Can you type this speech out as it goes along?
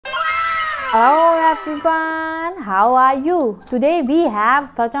Hello everyone, how are you? Today we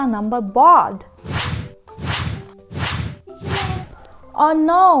have such a number board. Oh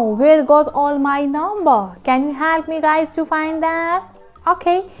no, where got all my number? Can you help me guys to find them?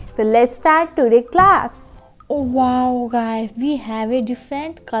 Okay, so let's start today's class. Oh wow guys, we have a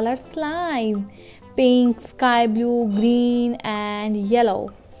different color slime. Pink, sky blue, green and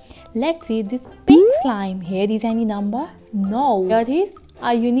yellow. Let's see this pink slime. Here is any number? No. Here is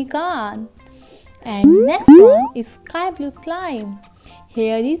a unicorn. And next one is sky blue slime.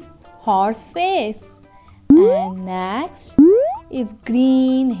 Here is horse face. And next is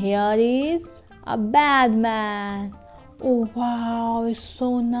green. Here is a bad man. Oh wow, it's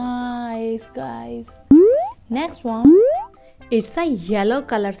so nice guys. Next one, it's a yellow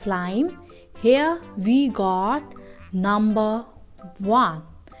color slime. Here we got number 1.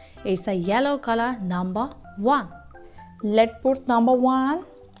 It's a yellow color number 1. Let's put number 1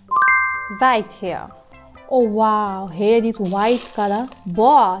 right here. Oh wow, here is white color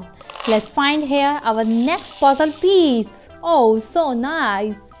ball. Let's find here our next puzzle piece. Oh, so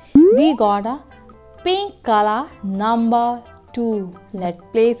nice. We got a pink color number 2. Let's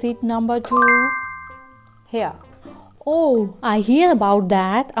place it number 2 here. Oh, I hear about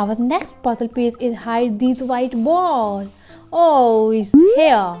that. Our next puzzle piece is hide this white ball. Oh, it's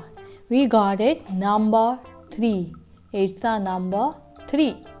here. We got it number 3. It's a number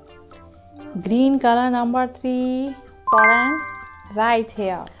 3. Green color number 3. Orange right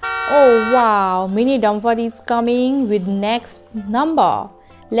here. Oh wow, mini dumper is coming with next number.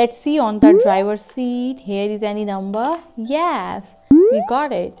 Let's see on the driver's seat. Here is any number? Yes, we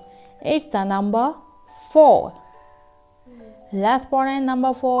got it. It's a number 4. Let's put in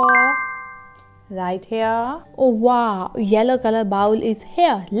number 4 right here. Oh wow, yellow color bowl is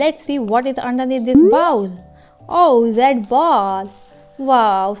here. Let's see what is underneath this bowl. Oh, that ball.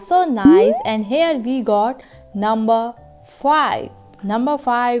 Wow, so nice. And here we got number 5. Number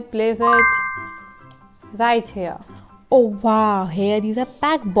 5, place it right here. Oh wow, here is a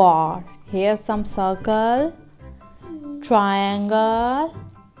pack board. Here's some circle, triangle,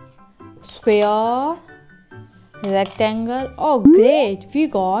 square, rectangle. Oh great, we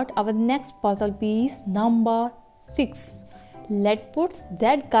got our next puzzle piece number 6. Let's put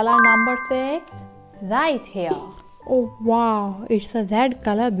red color number 6 right here. Oh wow, it's a red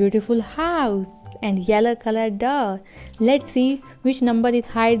color beautiful house and yellow color door. Let's see which number is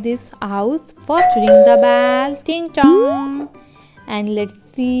hide this house. First ring the bell, ting chong, and let's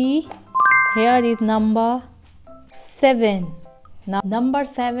see, here is number 7. Now number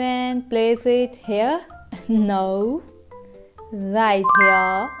 7, place it here. No, right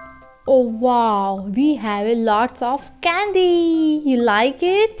here. Oh wow, we have a lots of candy. You like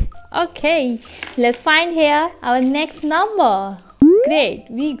it? Okay, let's find here our next number. Great,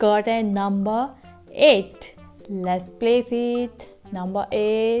 we got a number 8. Let's place it number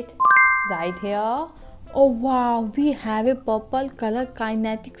 8 right here. Oh wow, we have a purple color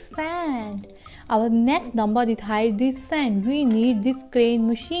kinetic sand. Our next number is hide this sand. We need this crane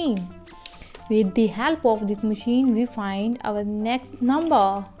machine. With the help of this machine, we find our next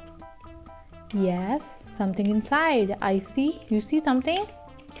number. Yes, something inside. I see. You see something?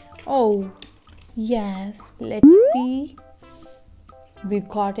 Oh, yes. Let's see. We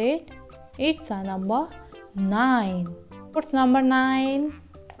got it. It's a number 9. What's number 9?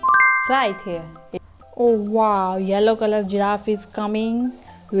 Right here. Oh wow, yellow color giraffe is coming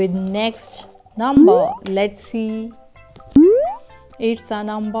with next number. Let's see. It's a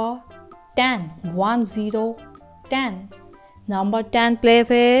number 10. 1 0 10. Number 10,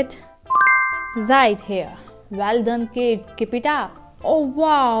 place it right here. Well done kids, keep it up. Oh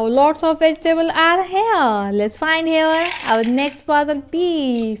wow, lots of vegetables are here. Let's find here our next puzzle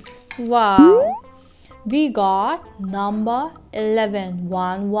piece. Wow, we got number 11.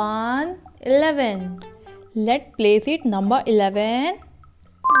 1 1 11. Let's place it number 11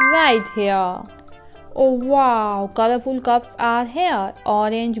 right here. Oh wow, colorful cups are here.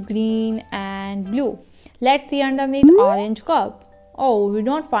 Orange, green and blue. Let's see underneath orange cup. Oh, we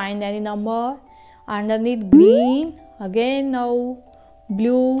don't find any number. Underneath green, again no.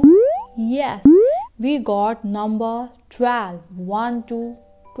 Blue, yes. We got number 12. 1 2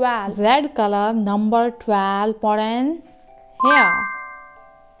 12. Red color number 12. Put in here.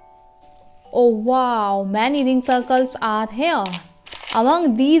 Oh wow, many ring circles are here.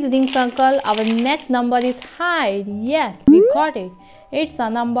 Among these ring circles, our next number is hide. Yes, we got it. It's a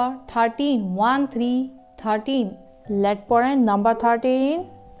number 13. 1 3 13. Let's put in number 13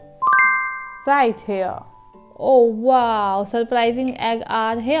 right here. Oh wow, surprising egg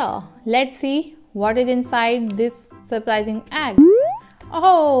are here. Let's see what is inside this surprising egg.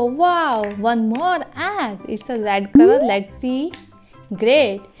 Oh wow, one more act. It's a red color. Let's see.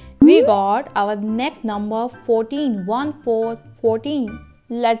 Great. We got our next number 14. 1, 4, 14.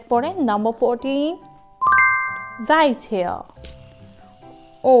 Let's put in number 14 right here.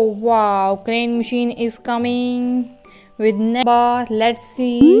 Oh wow, crane machine is coming with number. Let's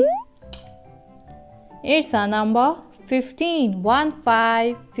see. It's a number 15. 1,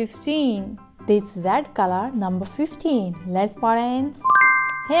 5, 15. This red color number 15. Let's put in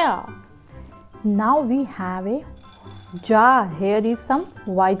here. Now we have a jar. Here is some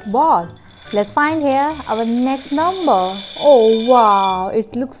white ball. Let's find here our next number. Oh wow,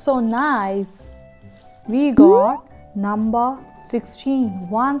 it looks so nice. We got number 16.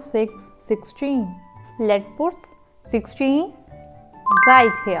 1, 6, 16. Let's put 16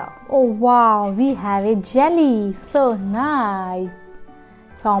 right here. Oh wow, we have a jelly. So nice.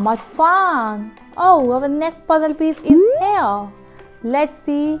 So much fun. Oh, our next puzzle piece is here. Let's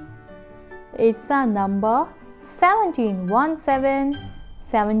see. It's a number 17. 1, 7,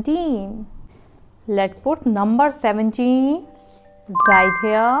 17. Let's put number 17 right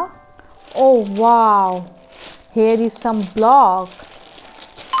here. Oh wow. Here is some block.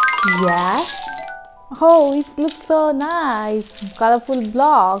 Yes. Oh, it looks so nice. Colorful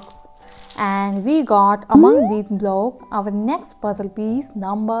blocks. And we got among these blocks our next puzzle piece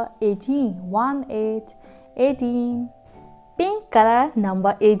number 18. 1, 8, 18. Pink color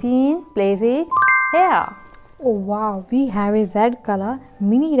number 18. Place it here. Oh wow, we have a red color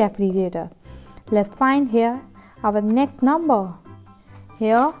mini refrigerator. Let's find here our next number.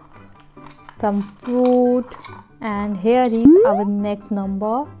 Here some fruit, and here is our next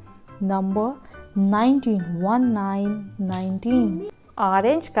number 19. 1, 9, 19.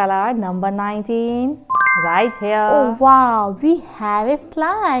 Orange color number 19 right here. Oh wow, we have a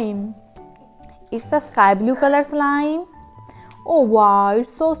slime. It's a sky blue color slime. Oh wow,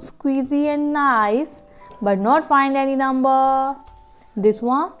 it's so squeezy and nice, but not find any number. This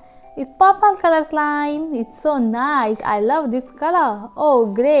one is purple color slime. It's so nice. I love this color. Oh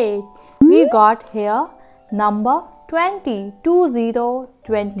great. We got here number 20. 20,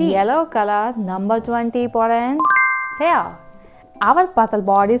 20. Yellow color number 20 put in here. Our puzzle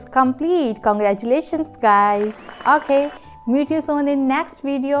board is complete. Congratulations guys. Okay, meet you soon in next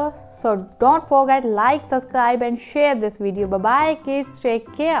video. So don't forget like, subscribe and share this video. Bye bye kids.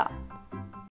 Take care.